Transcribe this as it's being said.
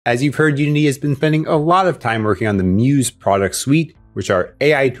As you've heard, Unity has been spending a lot of time working on the Muse product suite, which are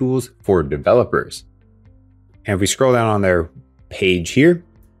AI tools for developers. And if we scroll down on their page here,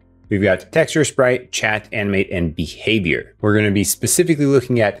 we've got texture, sprite, chat, animate, and behavior. We're going to be specifically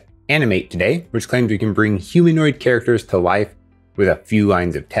looking at animate today, which claims we can bring humanoid characters to life with a few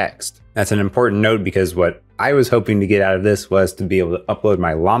lines of text. That's an important note because what I was hoping to get out of this was to be able to upload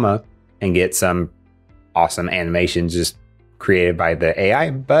my llama and get some awesome animations just created by the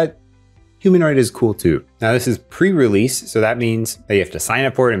AI, but humanoid is cool too. Now this is pre-release, so that means that you have to sign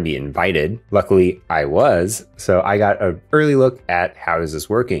up for it and be invited. Luckily I was, so I got an early look at how is this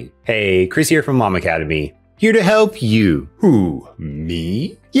working. Hey, Chris here from LlamAcademy, here to help you. Who,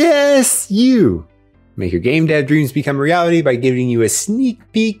 me? Yes, you. Make your game dev dreams become reality by giving you a sneak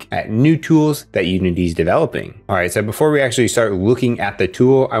peek at new tools that Unity's developing. All right, so before we actually start looking at the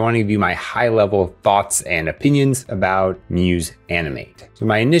tool, I want to give you my high-level thoughts and opinions about Muse Animate. So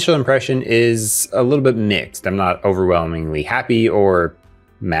my initial impression is a little bit mixed. I'm not overwhelmingly happy or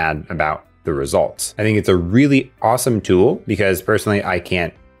mad about the results. I think it's a really awesome tool because personally I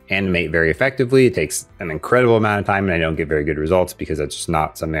can't animate very effectively. It takes an incredible amount of time and I don't get very good results because that's just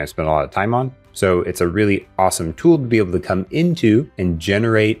not something I spend a lot of time on. So it's a really awesome tool to be able to come into and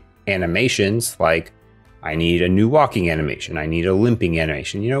generate animations like I need a new walking animation, I need a limping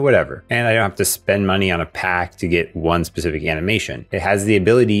animation, whatever. And I don't have to spend money on a pack to get one specific animation. It has the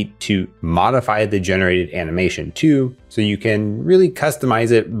ability to modify the generated animation too, so you can really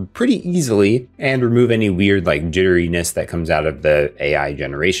customize it pretty easily and remove any weird like jitteriness that comes out of the AI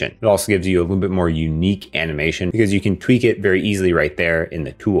generation. It also gives you a little bit more unique animation because you can tweak it very easily right there in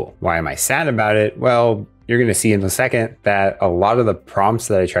the tool. Why am I sad about it? Well, you're gonna see in a second that a lot of the prompts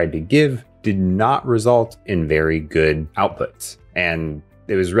that I tried to give did not result in very good outputs. And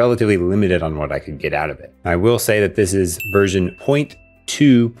it was relatively limited on what I could get out of it. I will say that this is version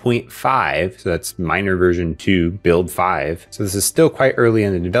 0.2.5, so that's minor version 2, build 5. So this is still quite early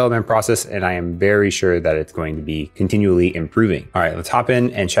in the development process, and I am very sure that it's going to be continually improving. All right, let's hop in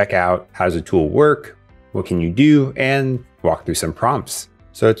and check out how does the tool work, what can you do, and walk through some prompts.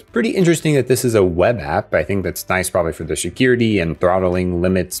 So it's pretty interesting that this is a web app. I think that's nice probably for the security and throttling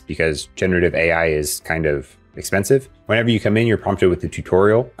limits because generative AI is kind of expensive. Whenever you come in, you're prompted with the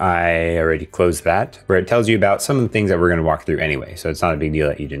tutorial. I already closed that, where it tells you about some of the things that we're going to walk through anyway. So it's not a big deal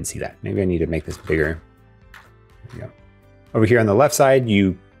that you didn't see that. Maybe I need to make this bigger. There we go. Over here on the left side,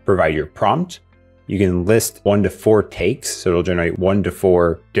 you provide your prompt. You can list 1 to 4 takes, so it'll generate 1 to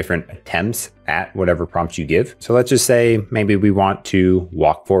 4 different attempts at whatever prompt you give. So let's just say maybe we want to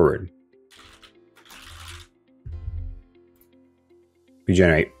walk forward. We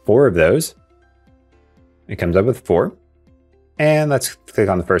generate 4 of those. It comes up with 4. And let's click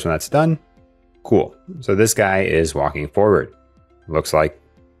on the first one that's done. Cool. So this guy is walking forward. Looks like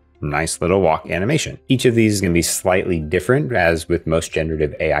a nice little walk animation. Each of these is going to be slightly different, as with most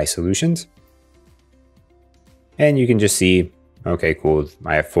generative AI solutions. And you can just see, okay, cool.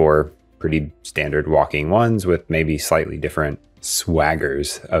 I have 4 pretty standard walking ones with maybe slightly different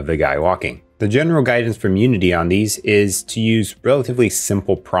swaggers of the guy walking. The general guidance from Unity on these is to use relatively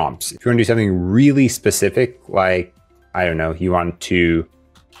simple prompts. If you want to do something really specific, like, I don't know, you want to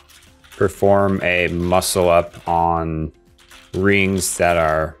perform a muscle up on rings that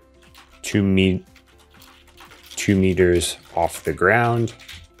are 2 meters off the ground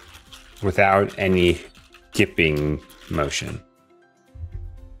without any skipping motion.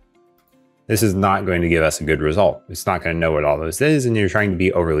 This is not going to give us a good result. It's not going to know what all this is, and you're trying to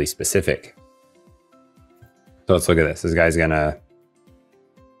be overly specific. So let's look at this. This guy's gonna,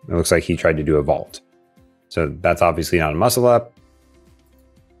 it looks like he tried to do a vault. So that's obviously not a muscle up.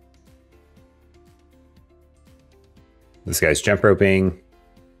 This guy's jump roping.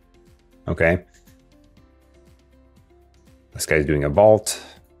 Okay. This guy's doing a vault.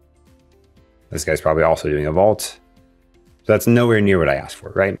 This guy's probably also doing a vault. So that's nowhere near what I asked for,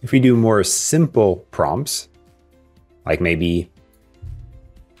 right? If we do more simple prompts, like maybe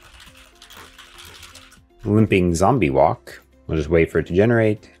limping zombie walk, we'll just wait for it to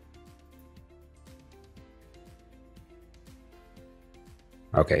generate.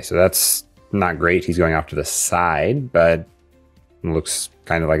 Okay, so that's not great. He's going off to the side, but it looks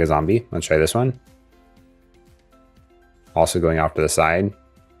kind of like a zombie. Let's try this one. Also going off to the side.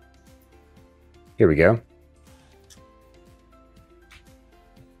 Here we go.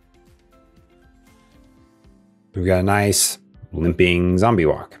 We've got a nice limping zombie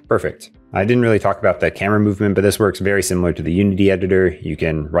walk. Perfect. I didn't really talk about the camera movement, but this works very similar to the Unity editor. You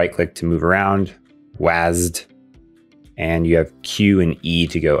can right click to move around, WASD, and you have Q and E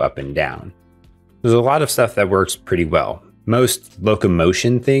to go up and down. There's a lot of stuff that works pretty well. Most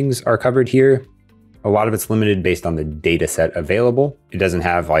locomotion things are covered here. A lot of it's limited based on the data set available. It doesn't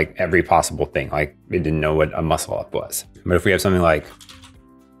have like every possible thing, like it didn't know what a muscle up was. But if we have something like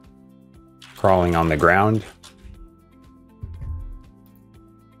crawling on the ground,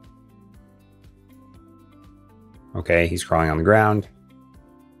 okay, he's crawling on the ground.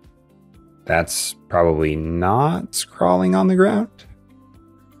 That's probably not crawling on the ground.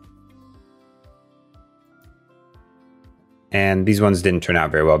 And these ones didn't turn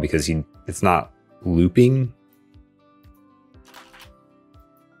out very well because it's not looping.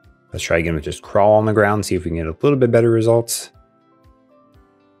 Let's try again with just crawl on the ground, see if we can get a little bit better results.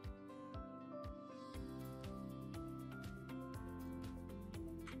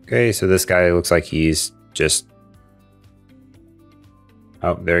 Okay, so this guy looks like he's just,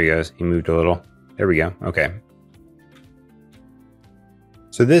 oh, there he goes. He moved a little. There we go. Okay.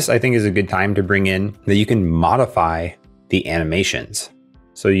 So this, I think, is a good time to bring in that you can modify the animations.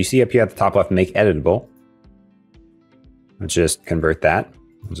 So you see up here at the top left, make editable. Let's just convert that.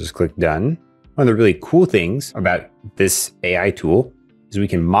 We'll just click done. One of the really cool things about this AI tool is we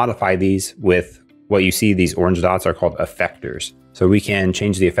can modify these with what you see, these orange dots are called effectors. So we can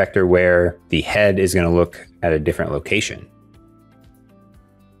change the effector where the head is going to look at a different location.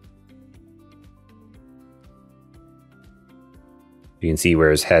 You can see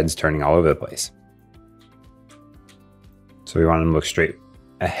where his head's turning all over the place. So we want him to look straight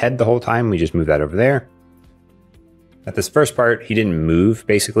ahead the whole time. We just move that over there. At this first part, he didn't move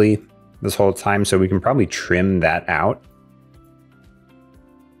basically this whole time, so we can probably trim that out.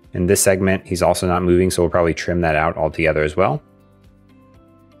 In this segment, he's also not moving, so we'll probably trim that out altogether as well.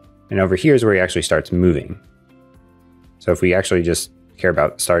 And over here is where he actually starts moving. So if we actually just care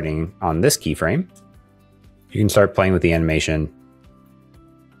about starting on this keyframe, you can start playing with the animation.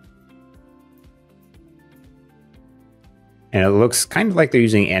 And it looks kind of like they're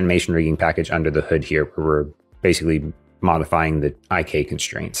using animation rigging package under the hood here, where we're basically modifying the IK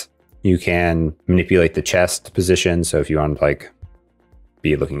constraints. You can manipulate the chest position. So if you want to like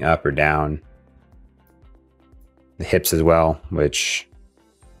be looking up or down, the hips as well, which,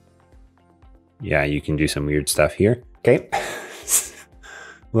 yeah, you can do some weird stuff here. Okay,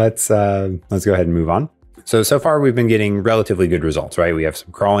 let's go ahead and move on. So far we've been getting relatively good results, right? We have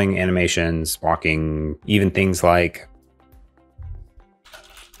some crawling animations, walking, even things like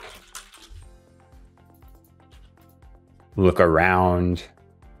look around,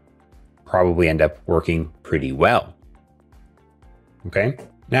 probably end up working pretty well. Okay,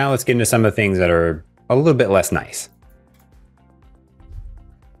 now let's get into some of the things that are a little bit less nice.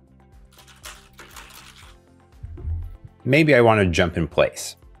 Maybe I want to jump in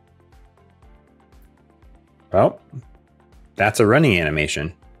place. Well, that's a running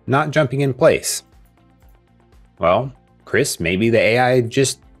animation, not jumping in place. Well, Chris, maybe the AI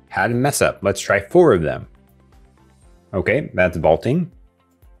just had a mess up. Let's try 4 of them. Okay, that's vaulting.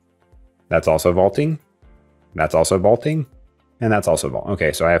 That's also vaulting. That's also vaulting. And that's also vaulting.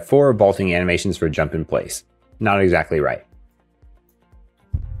 Okay, so I have 4 vaulting animations for jump in place. Not exactly right.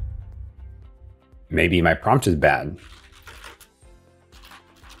 Maybe my prompt is bad.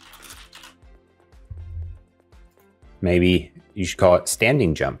 Maybe you should call it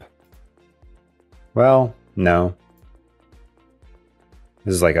standing jump. Well, no.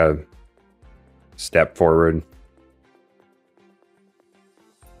 This is like a step forward.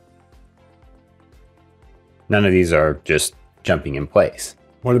 None of these are just jumping in place.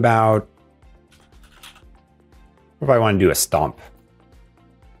 What if I want to do a stomp?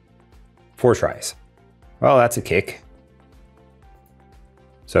 4 tries. Well, that's a kick.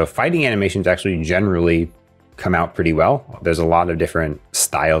 So fighting animations actually generally come out pretty well. There's a lot of different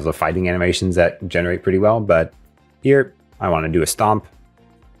styles of fighting animations that generate pretty well, but here I want to do a stomp.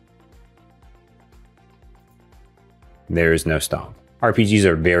 There's no stomp. RPGs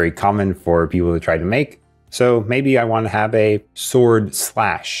are very common for people to try to make. So maybe I want to have a sword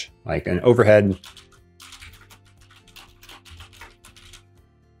slash, like an overhead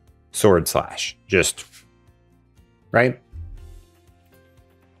sword slash, just, right?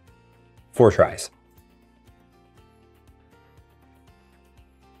 4 tries.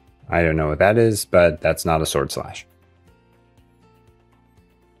 I don't know what that is, but that's not a sword slash.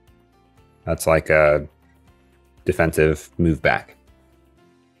 That's like a defensive move back.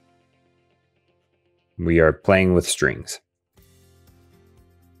 We are playing with strings.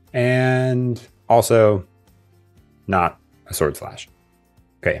 And also not a sword slash.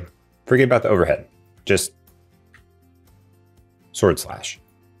 Okay, forget about the overhead. Just sword slash.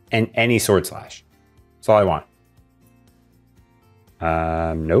 And any sword slash. That's all I want.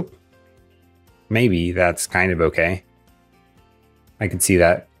 Nope. Maybe that's kind of okay. I could see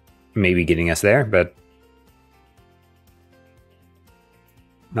that maybe getting us there, but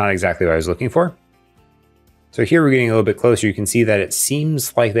not exactly what I was looking for. So here we're getting a little bit closer. You can see that it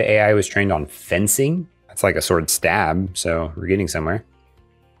seems like the AI was trained on fencing. That's like a sword stab, so we're getting somewhere.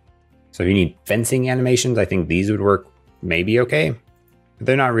 So if you need fencing animations, I think these would work maybe okay. But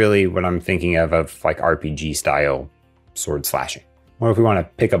they're not really what I'm thinking of like RPG style sword slashing. What if we want to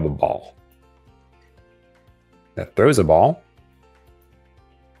pick up a ball? That throws a ball.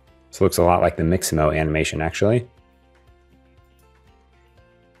 This looks a lot like the Mixamo animation, actually.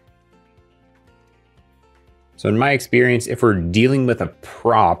 So in my experience, if we're dealing with a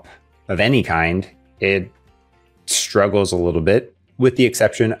prop of any kind, it struggles a little bit, with the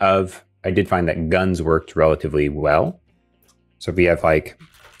exception of, I did find that guns worked relatively well. So if we have like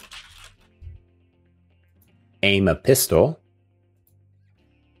aim a pistol,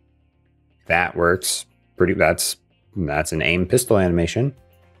 that works pretty, that's an aim pistol animation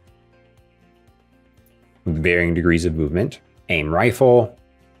with varying degrees of movement. Aim rifle.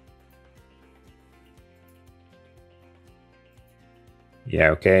 Yeah,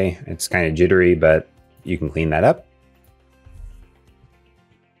 okay, it's kind of jittery, but you can clean that up.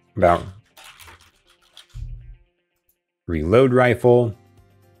 About reload rifle.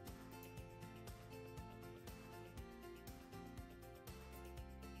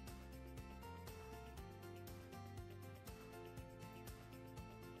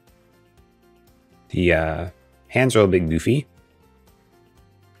 The hands are a little bit goofy,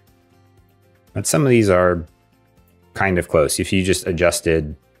 but some of these are kind of close. If you just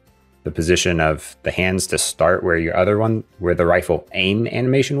adjusted the position of the hands to start where your other one, where the rifle aim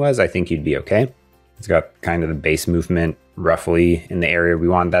animation was, I think you'd be okay. It's got kind of the base movement roughly in the area we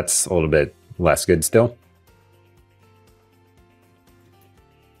want. That's a little bit less good still.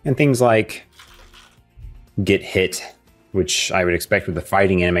 And things like get hit, which I would expect with the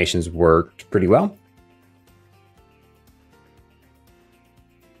fighting animations, worked pretty well.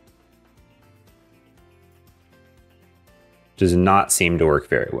 Does not seem to work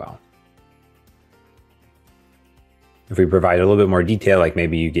very well. If we provide a little bit more detail, like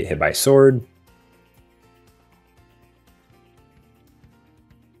maybe you get hit by a sword.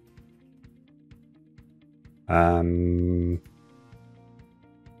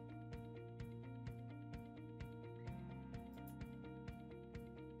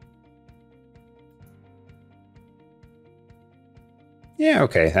 Yeah,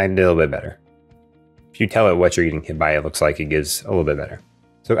 okay, I did a little bit better. If you tell it what you're getting hit by, it looks like it gives a little bit better.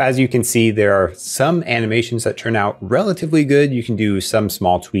 So as you can see, there are some animations that turn out relatively good. You can do some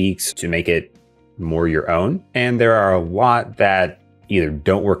small tweaks to make it more your own. And there are a lot that either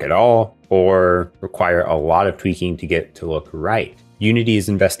don't work at all or require a lot of tweaking to get to look right. Unity is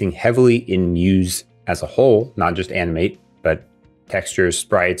investing heavily in Muse as a whole, not just Animate, but textures,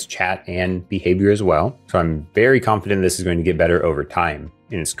 sprites, chat, and behavior as well. So I'm very confident this is going to get better over time.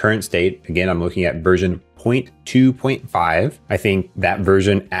 In its current state, again, I'm looking at version 0.2.5. I think that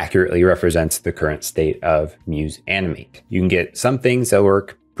version accurately represents the current state of Muse Animate. You can get some things that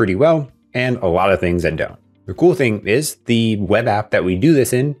work pretty well and a lot of things that don't. The cool thing is the web app that we do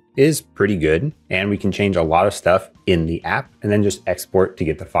this in is pretty good, and we can change a lot of stuff in the app and then just export to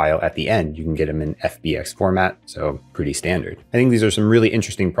get the file at the end. You can get them in FBX format, so pretty standard. I think these are some really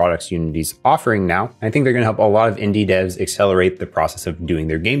interesting products Unity's offering now. I think they're going to help a lot of indie devs accelerate the process of doing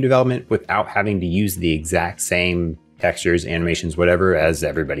their game development without having to use the exact same textures, animations, whatever, as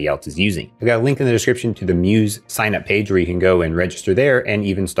everybody else is using. I've got a link in the description to the Muse sign up page where you can go and register there and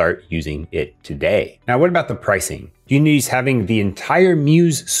even start using it today. Now, what about the pricing? Unity's having the entire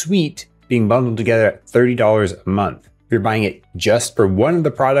Muse suite being bundled together at $30 a month. If you're buying it just for one of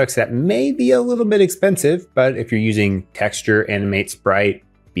the products, that may be a little bit expensive, but if you're using texture, animate, sprite,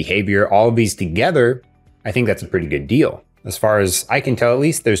 behavior, all of these together, I think that's a pretty good deal. As far as I can tell, at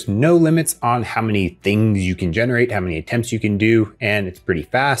least, there's no limits on how many things you can generate, how many attempts you can do, and it's pretty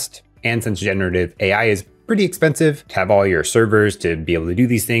fast. And since generative AI is pretty expensive to have all your servers to be able to do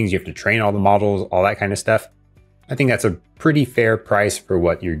these things, you have to train all the models, all that kind of stuff. I think that's a pretty fair price for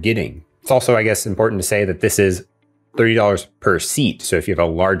what you're getting. It's also, I guess, important to say that this is $30 per seat. So if you have a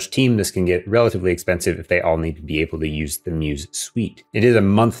large team, this can get relatively expensive if they all need to be able to use the Muse suite. It is a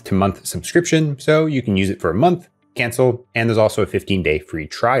month-to-month subscription, so you can use it for a month, cancel, and there's also a 15-day free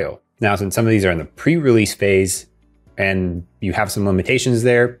trial. Now, since some of these are in the pre-release phase and you have some limitations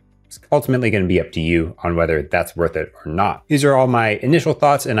there, it's ultimately going to be up to you on whether that's worth it or not. These are all my initial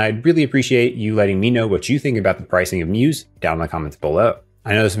thoughts, and I'd really appreciate you letting me know what you think about the pricing of Muse down in the comments below.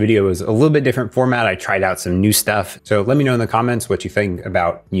 I know this video was a little bit different format. I tried out some new stuff. So let me know in the comments what you think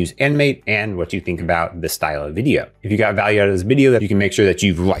about Muse Animate and what you think about this style of video. If you got value out of this video, you can make sure that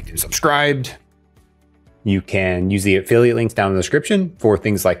you've liked and subscribed. You can use the affiliate links down in the description for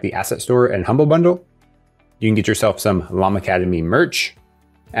things like the Asset Store and Humble Bundle. You can get yourself some LlamAcademy merch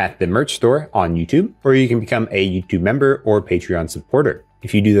at the merch store on YouTube, or you can become a YouTube member or Patreon supporter.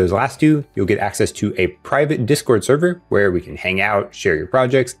 If you do those last two, you'll get access to a private Discord server where we can hang out, share your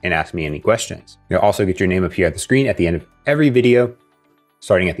projects, and ask me any questions. You'll also get your name appear at the screen at the end of every video.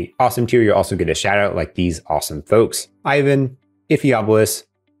 Starting at the awesome tier, you'll also get a shout out like these awesome folks: Ivan, Iphiobulus,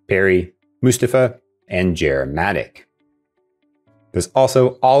 Perry, Mustafa, and Jerematic. There's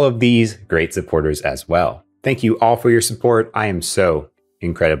also all of these great supporters as well. Thank you all for your support. I am so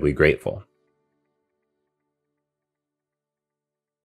incredibly grateful.